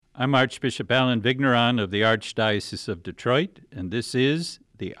I'm Archbishop Vigneron of the Archdiocese of Detroit, and this is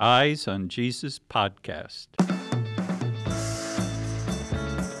the Eyes on Jesus podcast.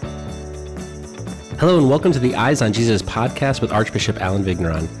 Hello and welcome to the Eyes on Jesus podcast with Archbishop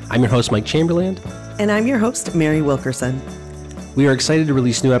Vigneron. I'm your host, Mike Chamberland. And I'm your host, Mary Wilkerson. We are excited to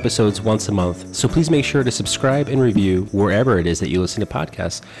release new episodes once a month, so please make sure to subscribe and review wherever it is that you listen to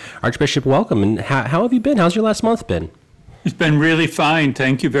podcasts. Archbishop, welcome, and how have you been? How's your last month been? It's been really fine.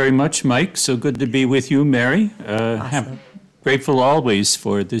 Thank you very much, Mike. So good to be with you, Mary. Awesome. Grateful always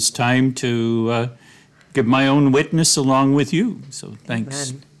for this time to give my own witness along with you. So thanks.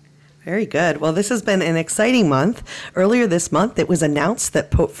 Amen. Very good. Well, this has been an exciting month. Earlier this month, it was announced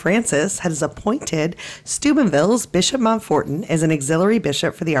that Pope Francis has appointed Steubenville's Bishop Monforton as an auxiliary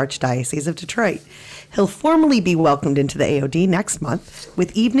bishop for the Archdiocese of Detroit. He'll formally be welcomed into the AOD next month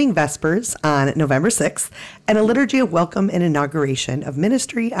with evening vespers on November 6th and a liturgy of welcome and inauguration of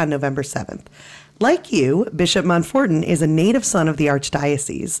ministry on November 7th. Like you, Bishop Monforton is a native son of the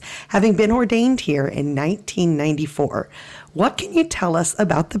Archdiocese, having been ordained here in 1994. What can you tell us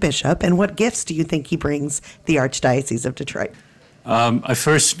about the bishop, and what gifts do you think he brings the Archdiocese of Detroit? I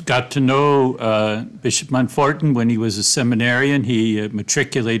first got to know Bishop Monforton when he was a seminarian. He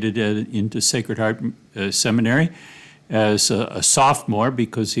matriculated into Sacred Heart Seminary as a sophomore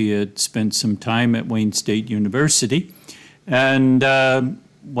because he had spent some time at Wayne State University. And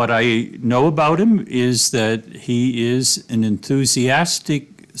what I know about him is that he is an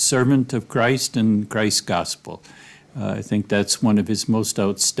enthusiastic servant of Christ and Christ's gospel. I think that's one of his most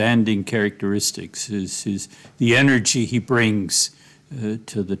outstanding characteristics, is the energy he brings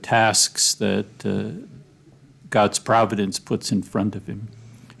to the tasks that God's providence puts in front of him.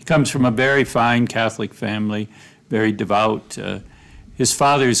 He comes from a very fine Catholic family, very devout. His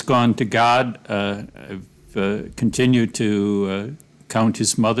father's gone to God. I've continued to count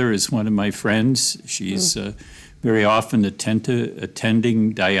his mother as one of my friends. She's very often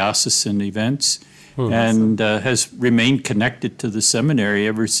attending diocesan events and has remained connected to the seminary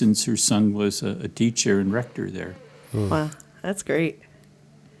ever since her son was a teacher and rector there. Wow, that's great.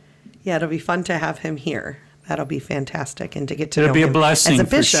 Yeah, it'll be fun to have him here. That'll be fantastic, and to get to know him It'll be a blessing as a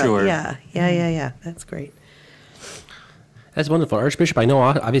bishop. for sure. Yeah. That's great. That's wonderful. Archbishop, I know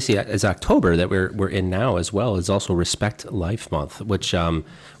obviously as October that we're in now as well is also Respect Life Month, which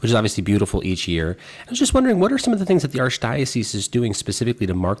is obviously beautiful each year. I was just wondering, what are some of the things that the Archdiocese is doing specifically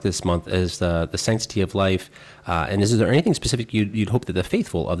to mark this month as the sanctity of life? And is there anything specific you'd hope that the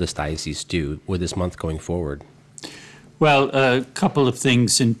faithful of this diocese do with this month going forward? Well, a couple of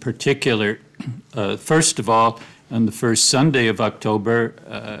things in particular. First of all, on the first Sunday of October,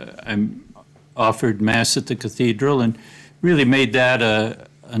 I'm offered Mass at the Cathedral and really made that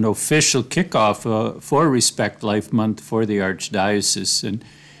an official kickoff for Respect Life Month for the Archdiocese,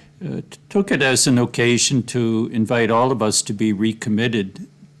 and took it as an occasion to invite all of us to be recommitted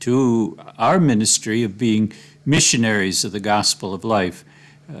to our ministry of being missionaries of the gospel of life.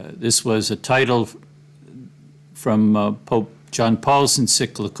 This was a title from Pope John Paul's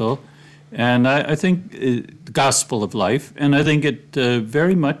encyclical, and I think the gospel of life, and I think it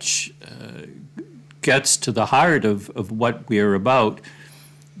very much gets to the heart of what we are about,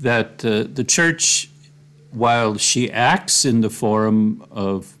 that the Church, while she acts in the forum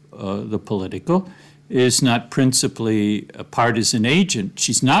of the political, is not principally a partisan agent.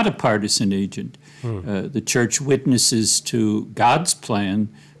 She's not a partisan agent. The Church witnesses to God's plan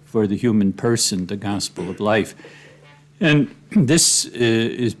for the human person, the gospel of life. And this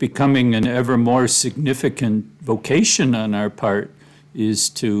is becoming an ever more significant vocation on our part, is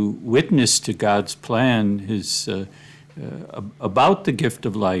to witness to God's plan, his about the gift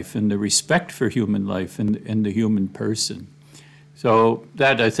of life and the respect for human life and the human person. So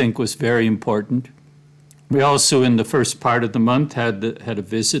that, I think, was very important. We also, in the first part of the month, had a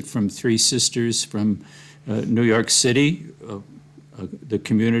visit from three sisters from New York City, the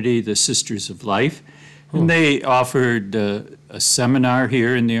community, the Sisters of Life. And they offered a seminar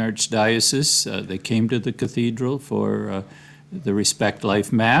here in the Archdiocese. They came to the cathedral for the Respect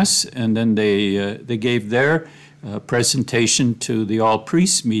Life Mass, and then they gave their presentation to the all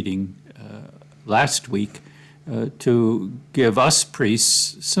priests meeting last week to give us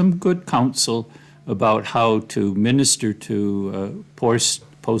priests some good counsel about how to minister to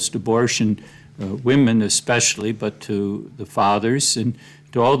post-abortion women especially, but to the fathers and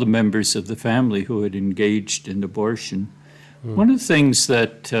to all the members of the family who had engaged in abortion. One of the things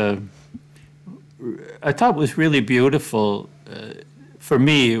that I thought was really beautiful, for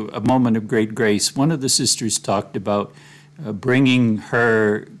me, a moment of great grace, one of the sisters talked about bringing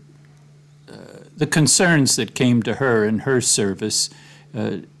her the concerns that came to her in her service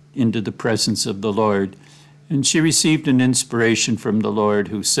into the presence of the Lord. And she received an inspiration from the Lord,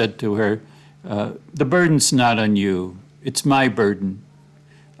 who said to her, the burden's not on you, it's my burden.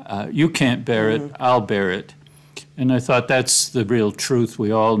 You can't bear it, I'll bear it. And I thought that's the real truth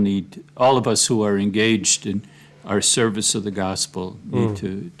we all need. All of us who are engaged in our service of the gospel need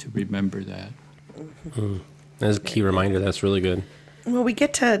to remember that. That's a key reminder. That's really good. Well, we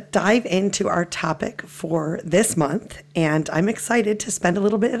get to dive into our topic for this month, and I'm excited to spend a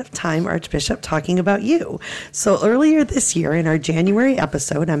little bit of time, Archbishop, talking about you. So earlier this year, in our January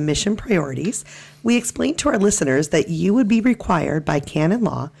episode on mission priorities, we explained to our listeners that you would be required by canon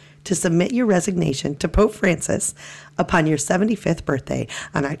law to submit your resignation to Pope Francis upon your 75th birthday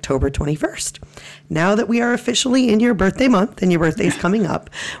on October 21st. Now that we are officially in your birthday month and your birthday is coming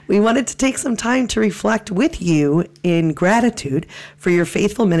up, we wanted to take some time to reflect with you in gratitude for your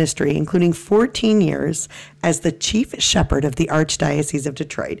faithful ministry, including 14 years as the chief shepherd of the Archdiocese of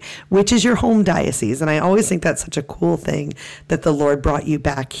Detroit, which is your home diocese. And I always think that's such a cool thing that the Lord brought you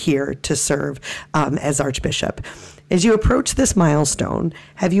back here to serve as Archbishop. As you approach this milestone,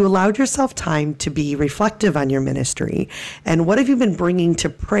 have you allowed yourself time to be reflective on your ministry? And what have you been bringing to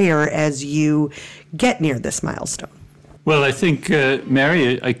prayer as you get near this milestone? Well, I think,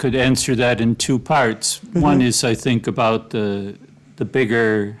 Mary, I could answer that in two parts. One is, I think, about the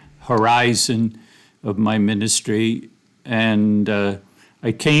bigger horizon of my ministry. And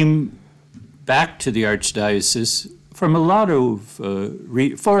I came back to the Archdiocese from for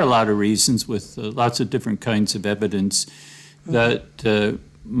a lot of reasons, with lots of different kinds of evidence, that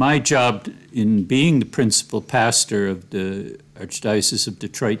my job in being the principal pastor of the Archdiocese of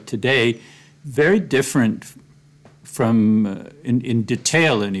Detroit today, very different from, in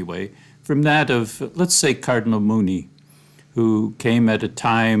detail anyway, from that of, let's say, Cardinal Mooney, who came at a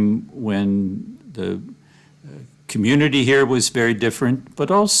time when the community here was very different,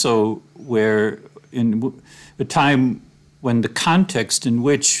 but also where in a time when the context in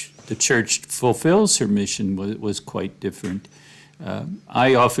which the church fulfills her mission was quite different.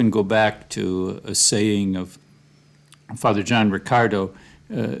 I often go back to a saying of Father John Riccardo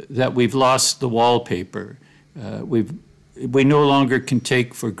that we've lost the wallpaper. We no longer can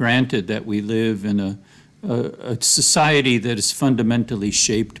take for granted that we live in a society that is fundamentally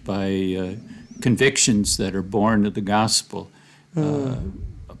shaped by convictions that are born of the gospel, a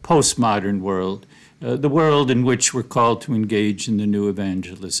postmodern world. The world in which we're called to engage in the new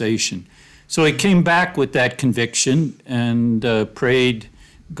evangelization. So I came back with that conviction and prayed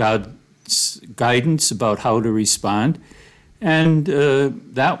God's guidance about how to respond. And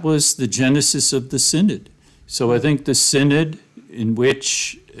that was the genesis of the Synod. So I think the Synod in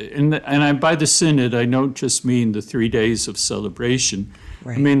which, by the Synod, I don't just mean the 3 days of celebration.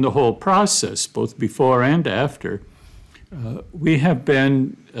 Right. I mean the whole process, both before and after. We have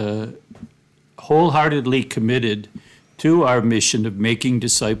been wholeheartedly committed to our mission of making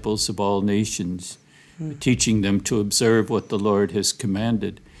disciples of all nations, teaching them to observe what the Lord has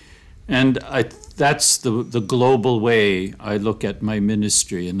commanded. And that's the global way I look at my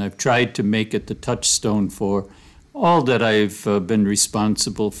ministry, and I've tried to make it the touchstone for all that I've been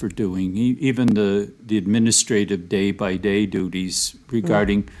responsible for doing, even the administrative day-by-day duties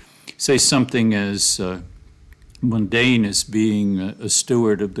regarding, say, something as mundane as being a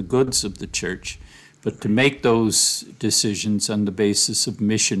steward of the goods of the church, but to make those decisions on the basis of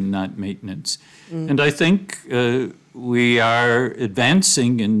mission, not maintenance. And I think we are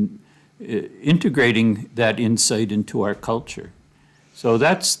advancing and integrating that insight into our culture. So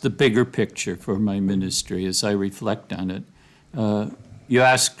that's the bigger picture for my ministry as I reflect on it. You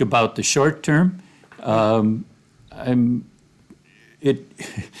asked about the short term.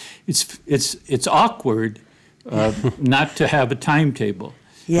 It's awkward not to have a timetable.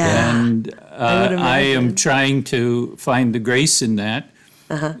 Yeah. And I am trying to find the grace in that,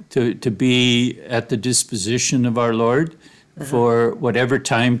 to be at the disposition of our Lord for whatever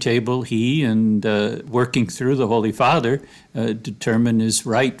timetable He and working through the Holy Father determine is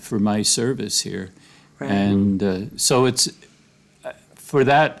right for my service here. Right. And so it's, for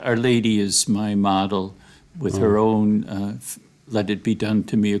that, Our Lady is my model with her own, let it be done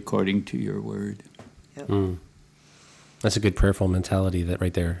to me according to your word. Yep. That's a good prayerful mentality, that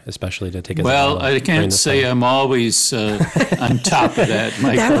right there, especially to take us. Well, I can't say I'm always on top of that,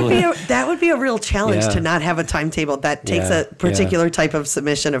 Michael. That would be a real challenge to not have a timetable. That takes a particular type of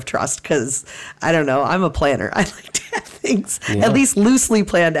submission of trust, because, I don't know, I'm a planner. I like to have things at least loosely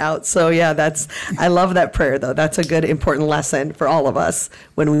planned out. So, I love that prayer, though. That's a good, important lesson for all of us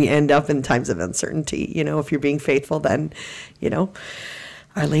when we end up in times of uncertainty. If you're being faithful, then, Our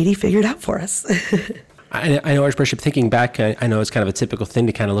Lady figured out for us. I know, Archbishop, thinking back, I know it's kind of a typical thing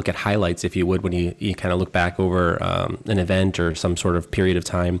to kind of look at highlights, if you would, when you kind of look back over an event or some sort of period of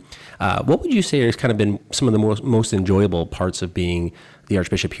time. What would you say has kind of been some of the most enjoyable parts of being the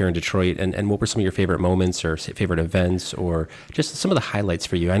Archbishop here in Detroit? And what were some of your favorite moments or favorite events or just some of the highlights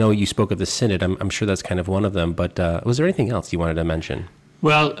for you? I know you spoke of the Synod. I'm sure that's kind of one of them. But was there anything else you wanted to mention?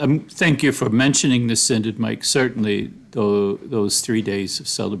 Well, thank you for mentioning the Synod, Mike. Certainly, those 3 days of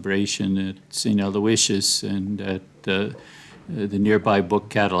celebration at St. Aloysius and at the nearby Book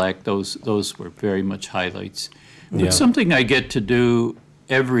Cadillac, those were very much highlights. But something I get to do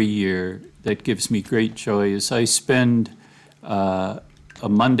every year that gives me great joy is I spend a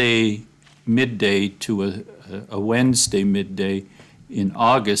Monday midday to a Wednesday midday in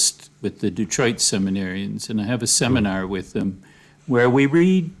August with the Detroit seminarians, and I have a seminar with them where we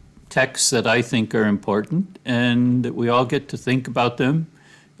read texts that I think are important and that we all get to think about them,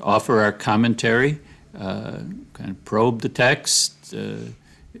 offer our commentary, kind of probe the text,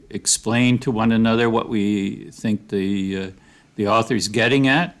 explain to one another what we think the author's getting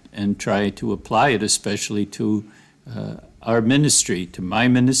at, and try to apply it, especially to our ministry, to my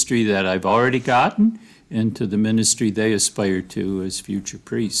ministry that I've already gotten, and to the ministry they aspire to as future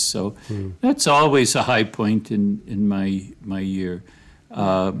priests. So that's always a high point in my year.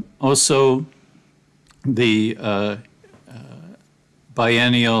 Also, the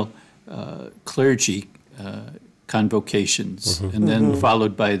biennial clergy convocations, and then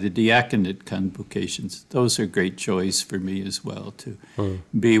followed by the diaconate convocations. Those are great joys for me as well, to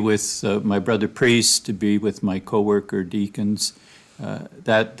be with my brother priests, to be with my coworker deacons.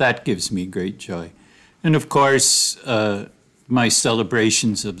 That gives me great joy. And of course, my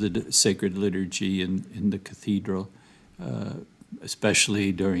celebrations of the sacred liturgy in the cathedral,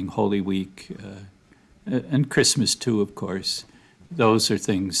 especially during Holy Week, and Christmas too, of course. Those are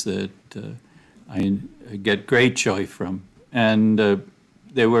things that I get great joy from. And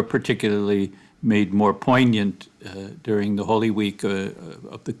they were particularly made more poignant during the Holy Week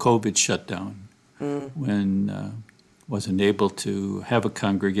of the COVID shutdown, when wasn't able to have a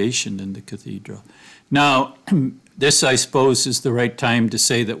congregation in the cathedral. Now, this, I suppose, is the right time to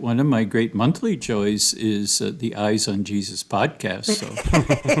say that one of my great monthly joys is the Eyes on Jesus podcast. So.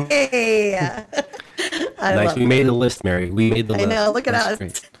 Hey, Nice. We made the list, Mary. We made the list. I know. Look at That's us.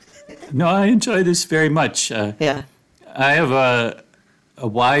 great. No, I enjoy this very much. Yeah. I have a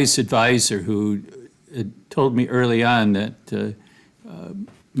wise advisor who told me early on that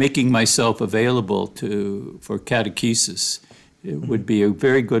making myself available for catechesis, it would be a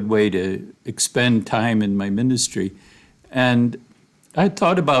very good way to expend time in my ministry. And I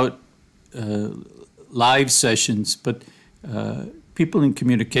thought about live sessions, but people in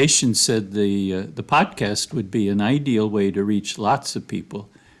communication said the podcast would be an ideal way to reach lots of people.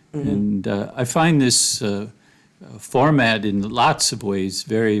 And I find this format in lots of ways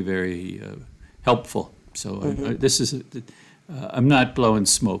very, very helpful. So this is, I'm not blowing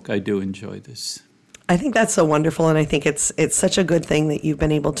smoke. I do enjoy this. I think that's so wonderful, and I think it's such a good thing that you've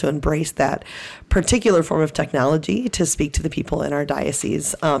been able to embrace that particular form of technology to speak to the people in our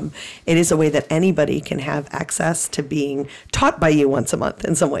diocese. It is a way that anybody can have access to being taught by you once a month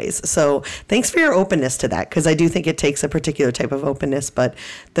in some ways. So thanks for your openness to that, because I do think it takes a particular type of openness, but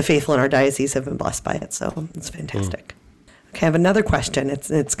the faithful in our diocese have been blessed by it, so it's fantastic. Okay, I have another question.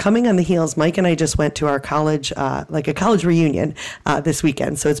 It's coming on the heels. Mike and I just went to our college, like a college reunion this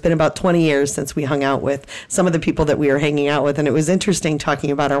weekend. So it's been about 20 years since we hung out with some of the people that we were hanging out with. And it was interesting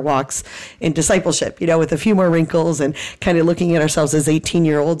talking about our walks in discipleship, with a few more wrinkles and kind of looking at ourselves as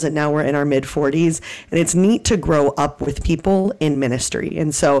 18-year-olds. And now we're in our mid-40s. And it's neat to grow up with people in ministry.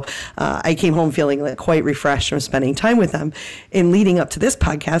 And so I came home feeling like quite refreshed from spending time with them. In leading up to this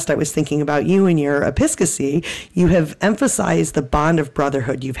podcast, I was thinking about you and your episcopacy. You have emphasized the bond of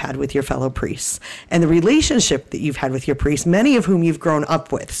brotherhood you've had with your fellow priests and the relationship that you've had with your priests, many of whom you've grown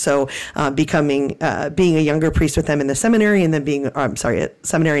up with. So being a younger priest with them in the seminary, and then being, a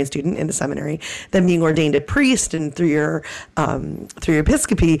seminarian student in the seminary, then being ordained a priest, and through your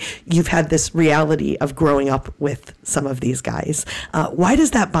episcopacy, you've had this reality of growing up with some of these guys. Why does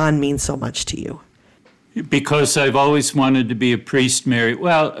that bond mean so much to you? Because I've always wanted to be a priest, Mary.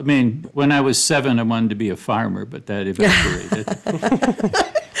 Well, I mean, when I was 7, I wanted to be a farmer, but that evaporated.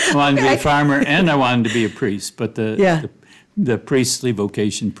 I wanted to be a farmer and I wanted to be a priest, but the priestly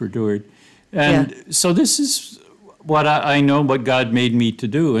vocation perdured. And so this is what I know what God made me to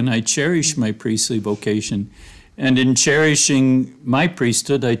do, and I cherish my priestly vocation. And in cherishing my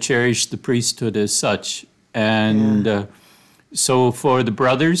priesthood, I cherish the priesthood as such. And so for the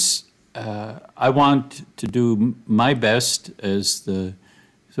brothers, I want to do my best as the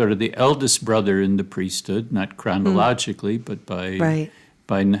sort of the eldest brother in the priesthood, not chronologically, but by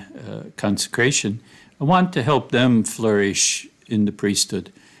consecration. I want to help them flourish in the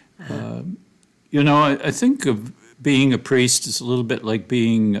priesthood. I think of being a priest is a little bit like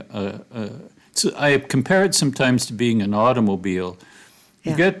being I compare it sometimes to being an automobile.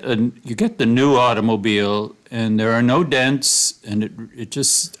 You get the new automobile, and there are no dents, and it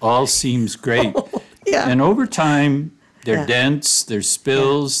just all seems great. And over time, there are dents, there's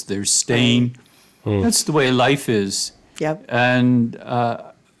spills, there's stain. That's the way life is. And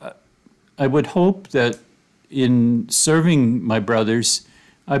I would hope that in serving my brothers,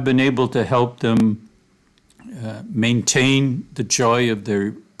 I've been able to help them maintain the joy of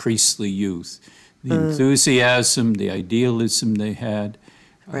their priestly youth, the enthusiasm, the idealism they had.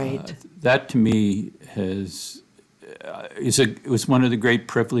 That to me it was one of the great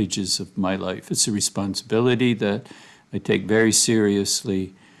privileges of my life. It's a responsibility that I take very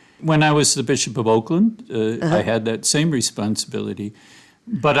seriously. When I was the Bishop of Oakland, I had that same responsibility.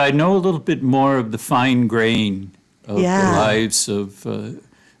 But I know a little bit more of the fine grain of the lives of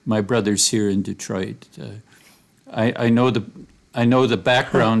my brothers here in Detroit. I know the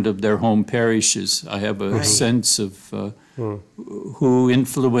background of their home parishes. I have a sense of who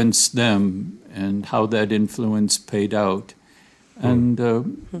influenced them and how that influence paid out. And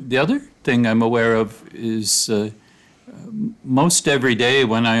the other thing I'm aware of is most every day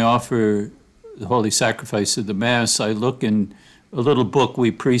when I offer the Holy Sacrifice of the Mass, I look in a little book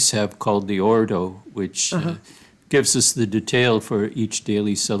we priests have called the Ordo, which gives us the detail for each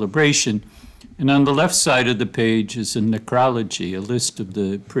daily celebration. And on the left side of the page is a necrology, a list of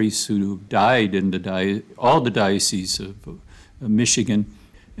the priests who died in all the dioceses of Michigan.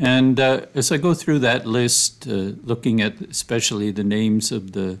 And as I go through that list, looking at especially the names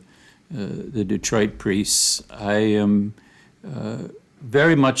of the Detroit priests, I am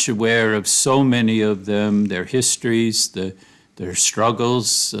very much aware of so many of them, their histories, their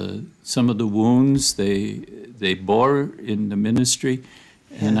struggles, some of the wounds they bore in the ministry,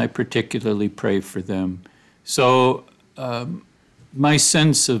 and I particularly pray for them. So my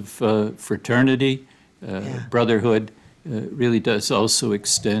sense of fraternity, brotherhood, really does also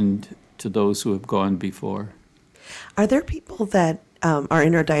extend to those who have gone before. Are there people that are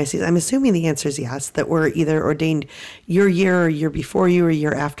in our diocese? I'm assuming the answer is yes, that were either ordained your year or year before you or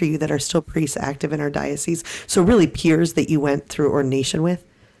year after you that are still priests active in our diocese. So really peers that you went through ordination with?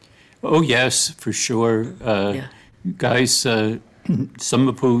 Oh, yes, for sure. Guys, some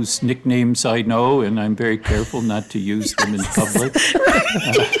of whose nicknames I know, and I'm very careful not to use them in public.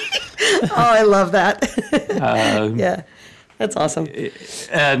 I love that. That's awesome.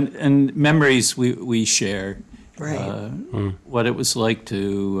 And memories we share. Right. What it was like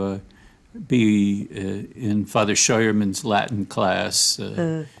to be in Father Scheuermann's Latin class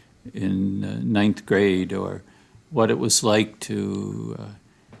in ninth grade, or what it was like to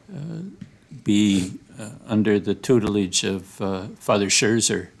be under the tutelage of Father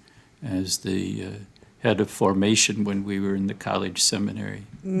Scherzer as the head of formation when we were in the college seminary.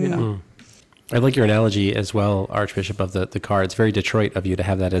 I like your analogy as well, Archbishop, of the car. It's very Detroit of you to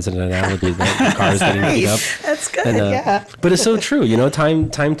have that as an analogy, that the car is getting beat up. That's good, But it's so true. Time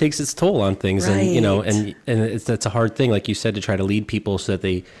takes its toll on things, and that's a hard thing, like you said, to try to lead people so that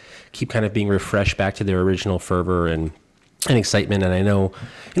they keep kind of being refreshed back to their original fervor and excitement. And I know,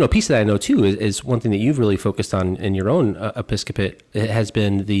 a piece that I know too is one thing that you've really focused on in your own episcopate. It has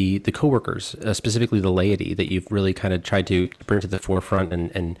been the coworkers, specifically the laity, that you've really kind of tried to bring to the forefront,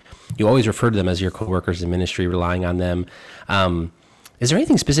 and you always refer to them as your coworkers in ministry, relying on them. Is there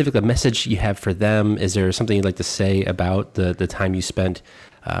anything specific, a message you have for them? Is there something you'd like to say about the time you spent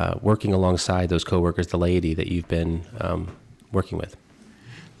working alongside those coworkers, the laity that you've been working with?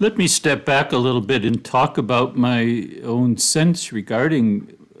 Let me step back a little bit and talk about my own sense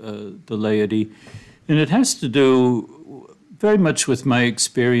regarding the laity. And it has to do very much with my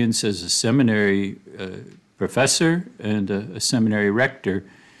experience as a seminary professor and a seminary rector,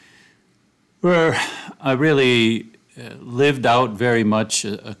 where I really lived out very much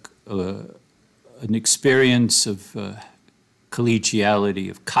an experience of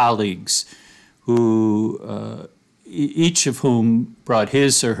collegiality, of colleagues who each of whom brought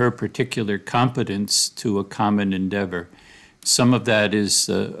his or her particular competence to a common endeavor. Some of that is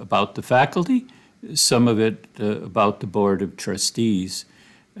about the faculty, some of it about the Board of Trustees.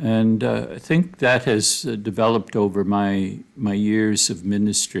 And I think that has developed over my years of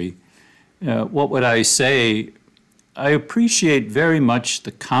ministry. What would I say? I appreciate very much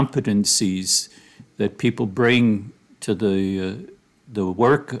the competencies that people bring to the the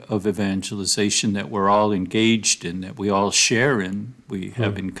work of evangelization that we're all engaged in, that we all share in, we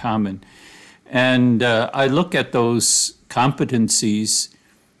have in common. And I look at those competencies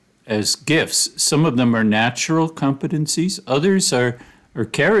as gifts. Some of them are natural competencies, others are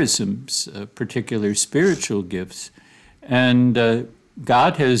charisms, particular spiritual gifts. And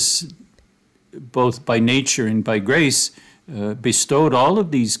God has, both by nature and by grace, bestowed all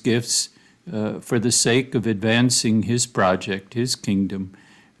of these gifts for the sake of advancing His project, His kingdom.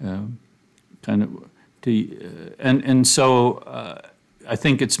 So I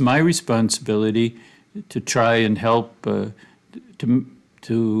think it's my responsibility to try and help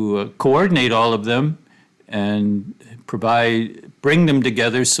to coordinate all of them and bring them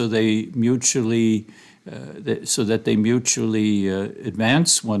together so they mutually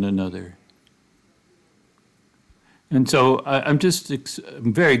advance one another. And so I'm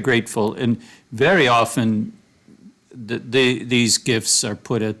very grateful, and very often these gifts are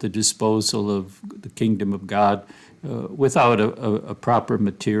put at the disposal of the kingdom of God without a proper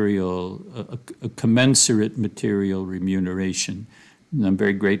material, a commensurate material remuneration. And I'm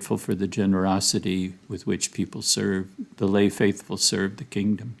very grateful for the generosity with which people serve, the lay faithful serve the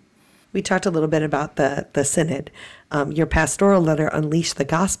kingdom. We talked a little bit about the Synod. Your pastoral letter, Unleash the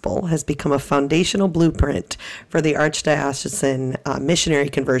Gospel, has become a foundational blueprint for the archdiocesan missionary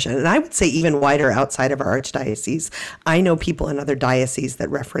conversion. And I would say even wider outside of our archdiocese. I know people in other dioceses that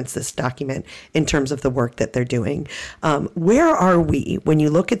reference this document in terms of the work that they're doing. Where are we when you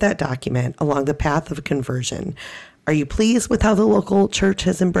look at that document along the path of conversion? Are you pleased with how the local church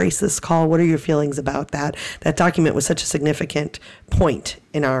has embraced this call? What are your feelings about that? That document was such a significant point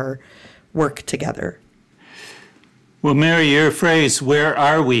in our work together. Well, Mary, your phrase, where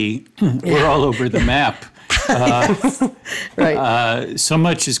are we? We're all over the map. Right. So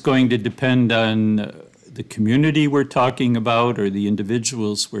much is going to depend on the community we're talking about or the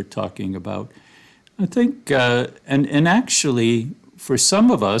individuals we're talking about. I think, and actually, for some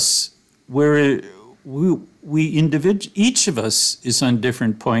of us, each of us is on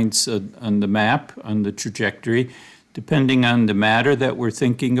different points on the map, on the trajectory, depending on the matter that we're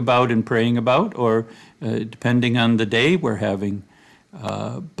thinking about and praying about, or depending on the day we're having.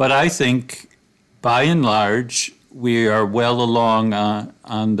 But I think, by and large, we are well along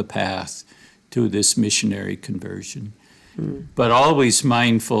on the path to this missionary conversion. But always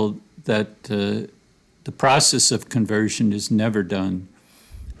mindful that the process of conversion is never done.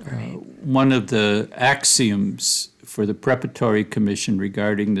 Right. One of the axioms for the preparatory commission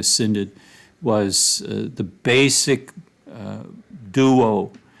regarding the Synod was the basic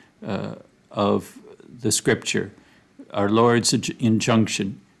duo of the Scripture, our Lord's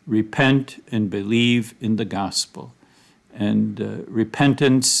injunction, repent and believe in the gospel. And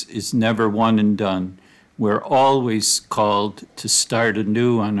repentance is never one and done. We're always called to start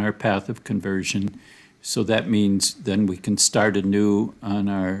anew on our path of conversion. So that means then we can start anew on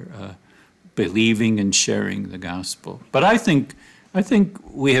our believing and sharing the gospel. But I think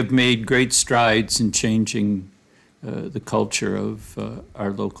we have made great strides in changing the culture of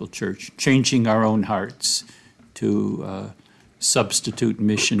our local church, changing our own hearts to substitute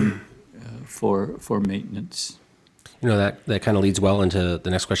mission for maintenance. You know, that kind of leads well into the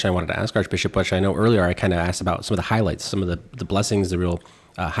next question I wanted to ask, Archbishop, which I know earlier I kind of asked about some of the highlights, some of the blessings, the real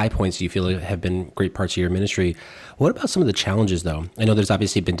high points you feel have been great parts of your ministry. What about some of the challenges, though? I know there's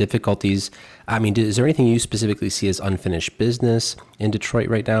obviously been difficulties. I mean, is there anything you specifically see as unfinished business in Detroit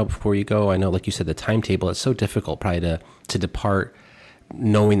right now before you go? I know, like you said, the timetable is so difficult probably to depart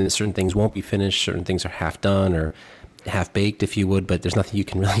knowing that certain things won't be finished, certain things are half done or half-baked, if you would, but there's nothing you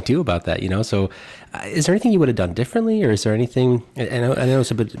can really do about that, you know? So is there anything you would have done differently, or is there anything, I know it's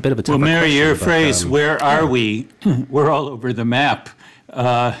a bit of a tougher Well, Mary, question, your but, phrase, where are we? We're all over the map.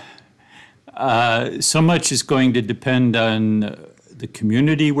 So much is going to depend on the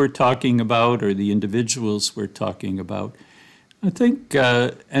community we're talking about or the individuals we're talking about. I think,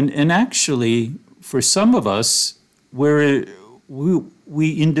 and actually, for some of us,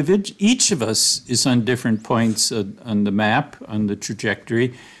 each of us is on different points on the map, on the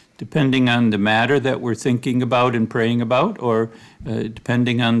trajectory, depending on the matter that we're thinking about and praying about, or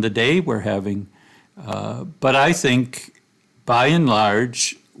depending on the day we're having. But I think, by and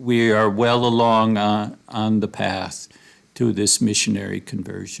large, we are well along on the path to this missionary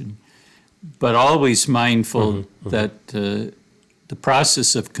conversion. But always mindful that the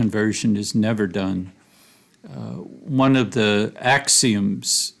process of conversion is never done. One of the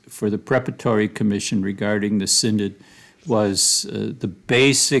axioms for the preparatory commission regarding the Synod was the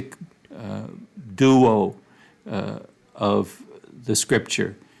basic duo of the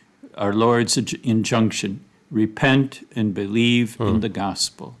Scripture, our Lord's injunction, repent and believe in the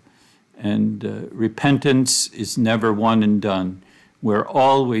gospel. And repentance is never one and done. We're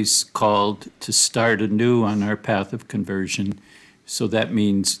always called to start anew on our path of conversion. So that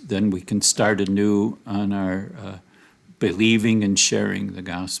means then we can start anew on our believing and sharing the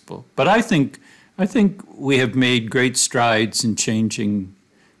gospel. But I think we have made great strides in changing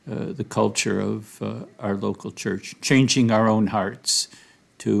the culture of our local church, changing our own hearts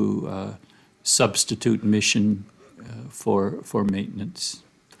to substitute mission for maintenance.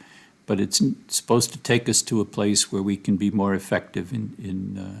 But it's supposed to take us to a place where we can be more effective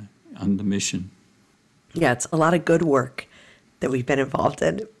on the mission. Yeah, it's a lot of good work that we've been involved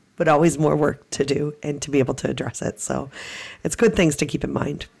in, but always more work to do and to be able to address it. So it's good things to keep in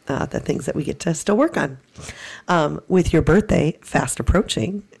mind, the things that we get to still work on. With your birthday fast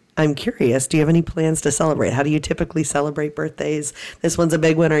approaching, I'm curious, do you have any plans to celebrate? How do you typically celebrate birthdays? This one's a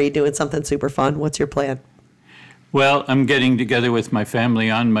big one. Are you doing something super fun? What's your plan? Well, I'm getting together with my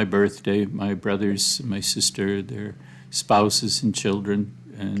family on my birthday, my brothers, my sister, their spouses and children,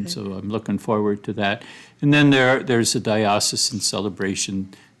 and so I'm looking forward to that. And then there's a diocesan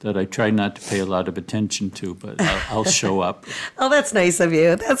celebration that I try not to pay a lot of attention to, but I'll show up. Oh, that's nice of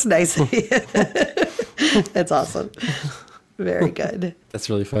you. That's nice of you. That's awesome. Very good. That's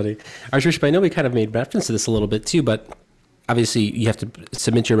really funny. Archbishop, I know we kind of made reference to this a little bit too, but obviously you have to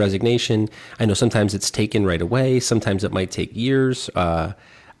submit your resignation. I know sometimes it's taken right away. Sometimes it might take years.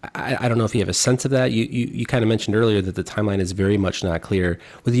 I don't know if you have a sense of that. You kind of mentioned earlier that the timeline is very much not clear.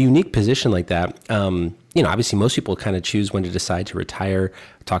 With a unique position like that, obviously most people kind of choose when to decide to retire,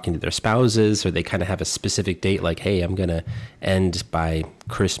 talking to their spouses, or they kind of have a specific date like, hey, I'm going to end by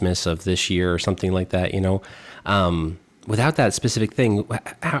Christmas of this year or something like that, Without that specific thing,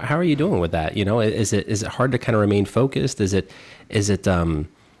 how are you doing with that? Is it hard to kind of remain focused? Is it I'm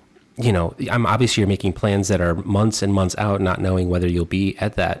obviously you're making plans that are months and months out, not knowing whether you'll be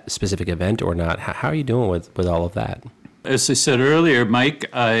at that specific event or not. How are you doing with all of that? As I said earlier, Mike,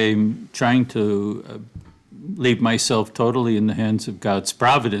 I'm trying to leave myself totally in the hands of God's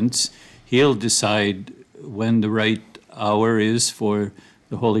providence. He'll decide when the right hour is for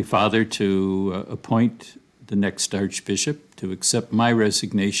the Holy Father to appoint the next archbishop, to accept my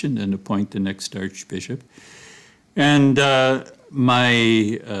resignation and appoint the next archbishop. And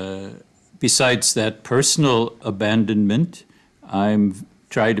besides that personal abandonment, I'm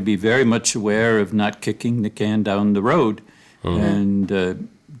trying to be very much aware of not kicking the can down the road and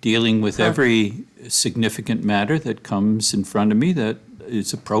dealing with every significant matter that comes in front of me that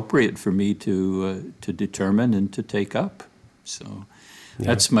is appropriate for me to determine and to take up. So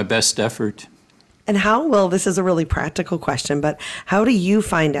that's my best effort. And this is a really practical question, but how do you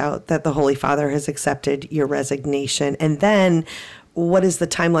find out that the Holy Father has accepted your resignation? And then what is the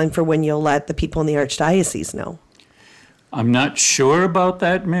timeline for when you'll let the people in the Archdiocese know? I'm not sure about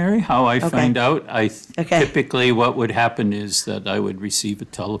that, Mary, how I find out. Typically what would happen is that I would receive a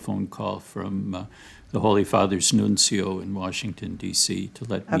telephone call from the Holy Father's nuncio in Washington, D.C. to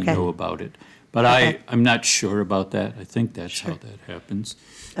let me know about it. But I'm not sure about that. I think that's how that happens.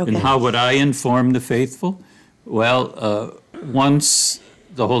 And how would I inform the faithful? Well, once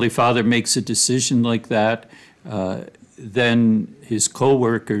the Holy Father makes a decision like that, then his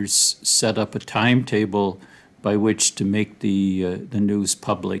coworkers set up a timetable by which to make the news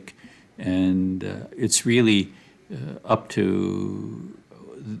public, and it's really up to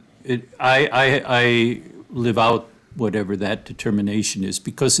it. I live out whatever that determination is,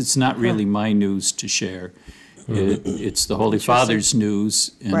 because it's not really my news to share. It's the Holy Father's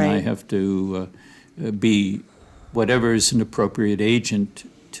news, and I have to be whatever is an appropriate agent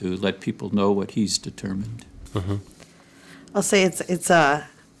to let people know what he's determined. I'll say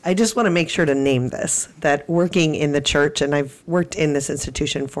I just want to make sure to name this, that working in the church, and I've worked in this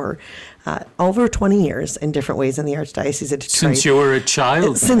institution for over 20 years in different ways in the Archdiocese of Detroit. Since you were a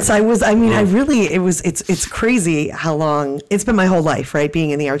child? Since I was, it's crazy how long, it's been my whole life, right,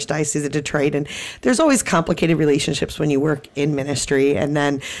 being in the Archdiocese of Detroit. And there's always complicated relationships when you work in ministry, and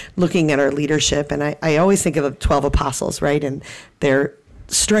then looking at our leadership. And I always think of the 12 apostles, right, and their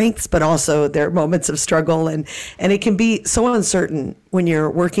strengths, but also their moments of struggle, and it can be so uncertain when you're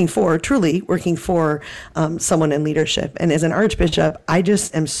truly working for someone in leadership. And as an archbishop, I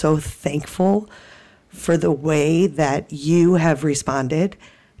just am so thankful for the way that you have responded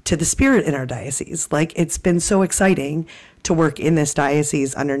to the Spirit in our diocese. Like, it's been so exciting to work in this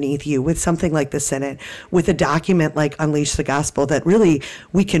diocese underneath you with something like the Synod, with a document like Unleash the Gospel that really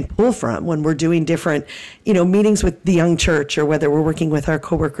we can pull from when we're doing different, meetings with the young church, or whether we're working with our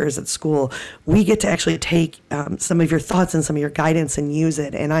coworkers at school. We get to actually take some of your thoughts and some of your guidance and use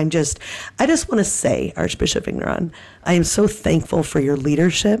it. And I just want to say, Archbishop Vigneron, I am so thankful for your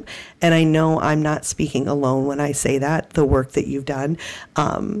leadership. And I know I'm not speaking alone when I say that, the work that you've done.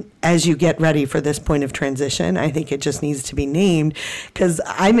 As you get ready for this point of transition, I think it just needs to be named, because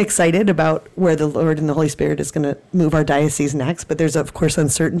I'm excited about where the Lord and the Holy Spirit is going to move our diocese next. But there's, of course,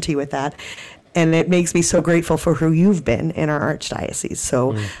 uncertainty with that. And it makes me so grateful for who you've been in our archdiocese.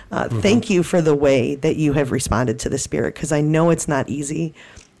 So thank you for the way that you have responded to the Spirit, because I know it's not easy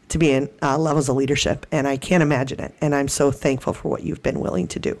to be in levels of leadership, and I can't imagine it. And I'm so thankful for what you've been willing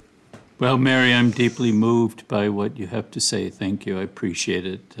to do. Well, Mary, I'm deeply moved by what you have to say. Thank you. I appreciate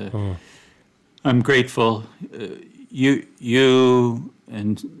it. I'm grateful. You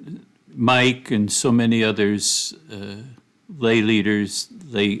and Mike and so many others, lay leaders,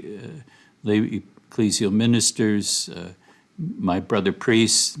 lay ecclesial ministers, my brother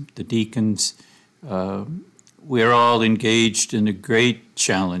priests, the deacons, we're all engaged in a great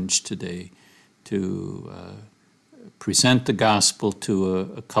challenge today to present the gospel to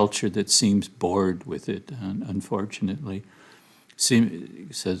a culture that seems bored with it, unfortunately.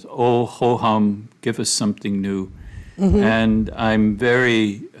 Says, oh, ho-hum, give us something new. And I'm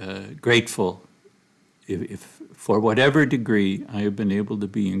very grateful if for whatever degree I have been able to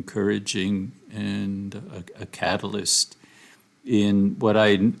be encouraging and a catalyst in what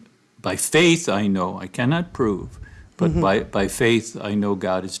by faith I know, I cannot prove, but by faith I know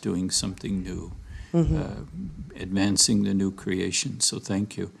God is doing something new, advancing the new creation. So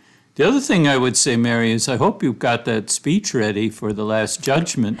thank you. The other thing I would say, Mary, is I hope you've got that speech ready for the Last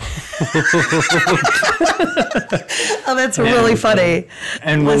Judgment. Oh, that's really funny.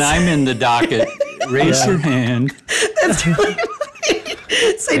 And when I'm in the docket, raise your hand. That's really funny.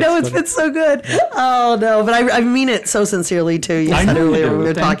 So, it's been so good. Oh, no, but I mean it so sincerely, too. You said earlier when we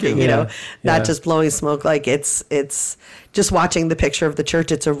were talking, not just blowing smoke. Like, it's just watching the picture of the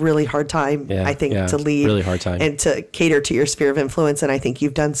church. It's a really hard time, I think, to lead. Really hard time. And to cater to your sphere of influence. And I think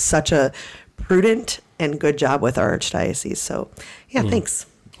you've done such a prudent and good job with our archdiocese. So, thanks.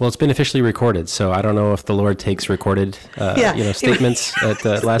 Well, it's been officially recorded, so I don't know if the Lord takes recorded, statements at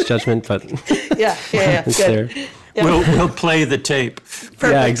the Last Judgment, but it's good. there. Yeah. We'll play the tape. Perfect.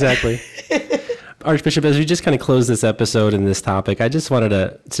 Yeah, exactly. Archbishop, as we just kind of close this episode and this topic, I just wanted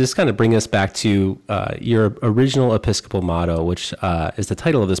to just kind of bring us back to your original episcopal motto, which is the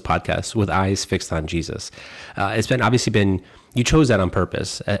title of this podcast, With Eyes Fixed on Jesus. It's obviously been, you chose that on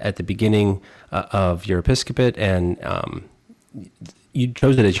purpose at the beginning of your episcopate, and you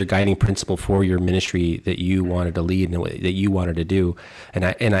chose it as your guiding principle for your ministry that you wanted to lead and that you wanted to do. And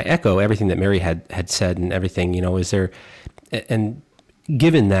I echo everything that Mary had said and everything, is there, and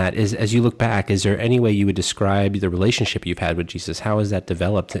given that, as you look back, is there any way you would describe the relationship you've had with Jesus? How has that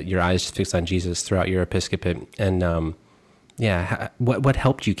developed, your eyes fixed on Jesus throughout your episcopate? And what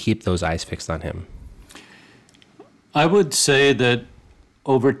helped you keep those eyes fixed on him? I would say that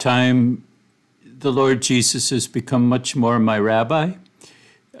over time, the Lord Jesus has become much more my rabbi,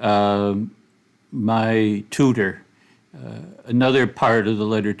 my tutor. Another part of the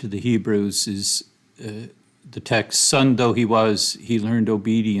letter to the Hebrews is the text, son though he was, he learned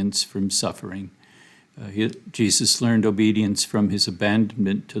obedience from suffering. Jesus learned obedience from his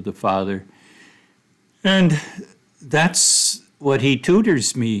abandonment to the Father. And that's what he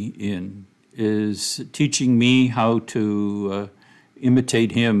tutors me in, is teaching me how to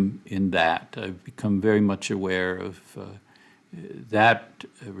imitate him in that. I've become very much aware of that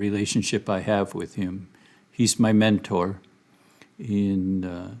relationship I have with him. He's my mentor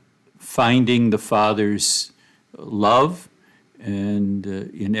in finding the Father's love and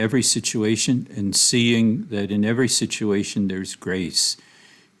in every situation, and seeing that in every situation there's grace.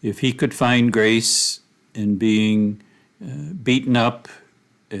 If he could find grace in being beaten up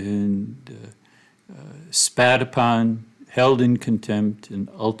and spat upon, held in contempt, and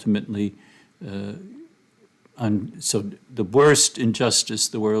ultimately, so the worst injustice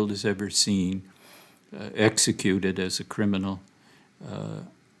the world has ever seen, executed as a criminal,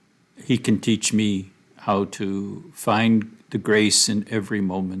 he can teach me how to find the grace in every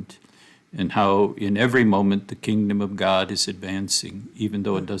moment, and how in every moment the kingdom of God is advancing, even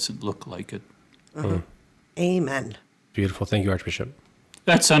though it doesn't look like it. Amen. Beautiful. Thank you, Archbishop.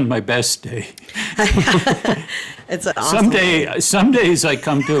 That's on my best day. It's an awesome Some days I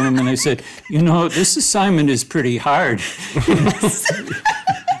come to him and I said, this assignment is pretty hard.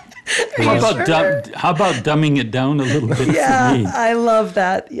 How about dumbing it down a little bit for me? I love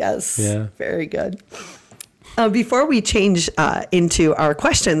that. Yes. Yeah. Very good. Before we change into our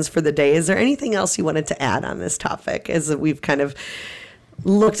questions for the day, is there anything else you wanted to add on this topic as we've kind of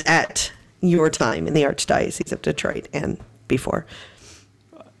looked at your time in the Archdiocese of Detroit and before?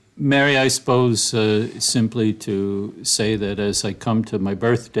 Mary, I suppose simply to say that as I come to my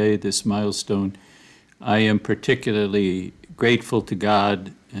birthday, this milestone, I am particularly grateful to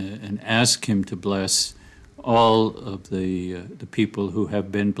God and ask Him to bless all of the people who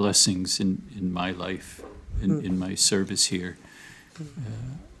have been blessings in my life, in my service here.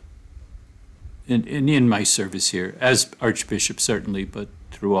 In my service here, as Archbishop certainly, but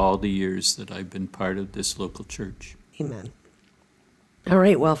through all the years that I've been part of this local church. Amen. All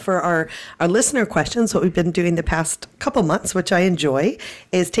right. Well, for our listener questions, what we've been doing the past couple months, which I enjoy,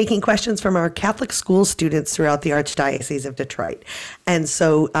 is taking questions from our Catholic school students throughout the Archdiocese of Detroit. And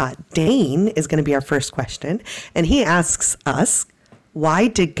so Dane is going to be our first question. And he asks us, why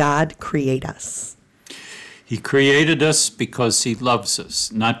did God create us? He created us because He loves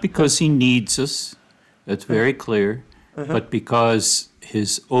us, not because He needs us. That's very clear. But because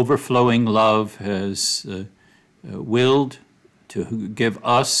His overflowing love has willed to give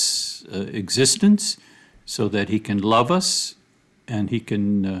us existence so that He can love us and He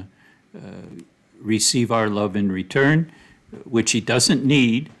can receive our love in return, which He doesn't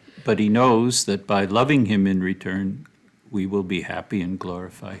need, but He knows that by loving Him in return, we will be happy and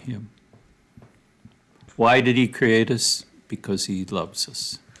glorify Him. Why did He create us? Because He loves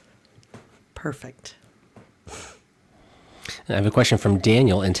us. Perfect. I have a question from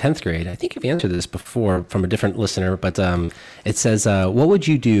Daniel in 10th grade. I think you've answered this before from a different listener, but it says, what would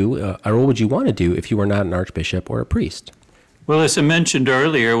you do, or what would you want to do if you were not an archbishop or a priest? Well, as I mentioned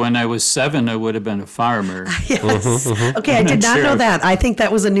earlier, when I was 7, I would have been a farmer. Yes. Okay, I did not know that. I think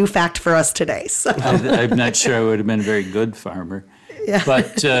that was a new fact for us today. So. I'm not sure I would have been a very good farmer. Yeah.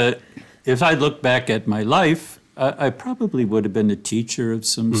 But if I look back at my life, I probably would have been a teacher of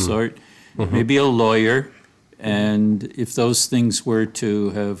some sort, maybe a lawyer. And if those things were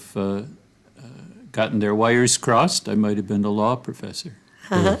to have gotten their wires crossed, I might have been a law professor.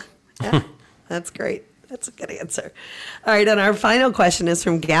 Yeah, that's great. That's a good answer. All right, and our final question is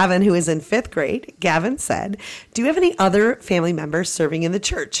from Gavin, who is in 5th grade. Gavin said, do you have any other family members serving in the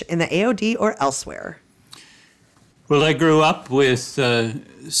church, in the AOD or elsewhere? Well, I grew up with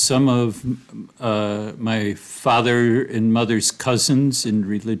some of my father and mother's cousins in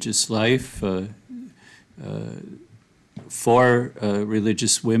religious life, 4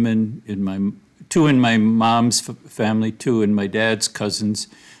 religious women, 2 in my mom's family, 2 in my dad's cousins.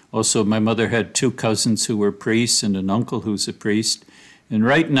 Also, my mother had 2 cousins who were priests and an uncle who's a priest. And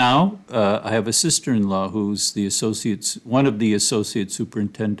right now, I have a sister-in-law who's one of the associate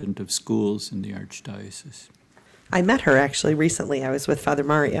superintendent of schools in the Archdiocese. I met her actually recently. I was with Father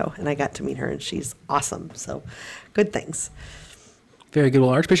Mario, and I got to meet her, and she's awesome. So, good things. Very good. Well,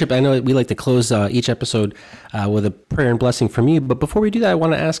 Archbishop, I know we like to close each episode with a prayer and blessing from you. But before we do that, I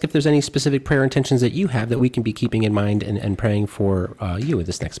want to ask if there's any specific prayer intentions that you have that we can be keeping in mind and praying for you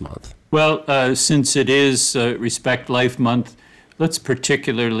this next month. Well, since it is Respect Life Month, let's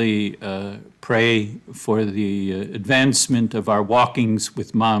particularly pray for the advancement of our Walkings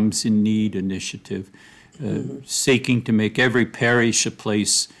with Moms in Need initiative, seeking to make every parish a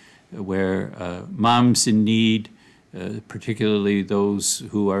place where moms in need, particularly those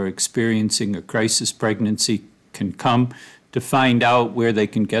who are experiencing a crisis pregnancy, can come to find out where they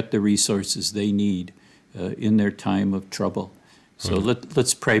can get the resources they need in their time of trouble. So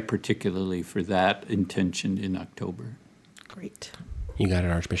let's pray particularly for that intention in October. Great. You got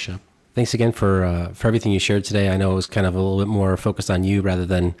it, Archbishop. Thanks again for everything you shared today. I know it was kind of a little bit more focused on you rather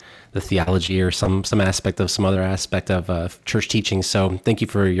than the theology or some aspect of some other aspect of church teaching. So thank you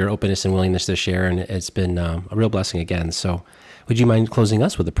for your openness and willingness to share, and it's been a real blessing again. So would you mind closing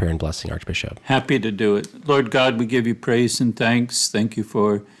us with a prayer and blessing, Archbishop? Happy to do it. Lord God, we give you praise and thanks. Thank you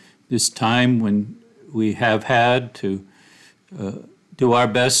for this time when we have had to do our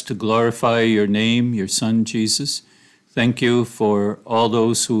best to glorify your name, your Son, Jesus. Thank you for all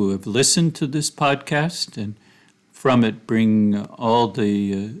those who have listened to this podcast and from it bring all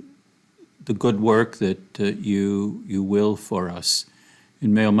the good work that you will for us.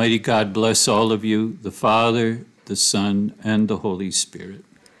 And may Almighty God bless all of you, the Father, the Son, and the Holy Spirit.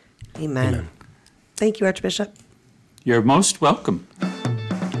 Amen. Thank you, Archbishop. You're most welcome.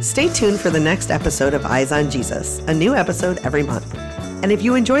 Stay tuned for the next episode of Eyes on Jesus, a new episode every month. And if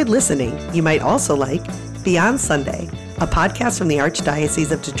you enjoyed listening, you might also like Beyond Sunday, a podcast from the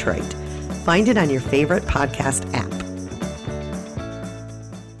Archdiocese of Detroit. Find it on your favorite podcast app.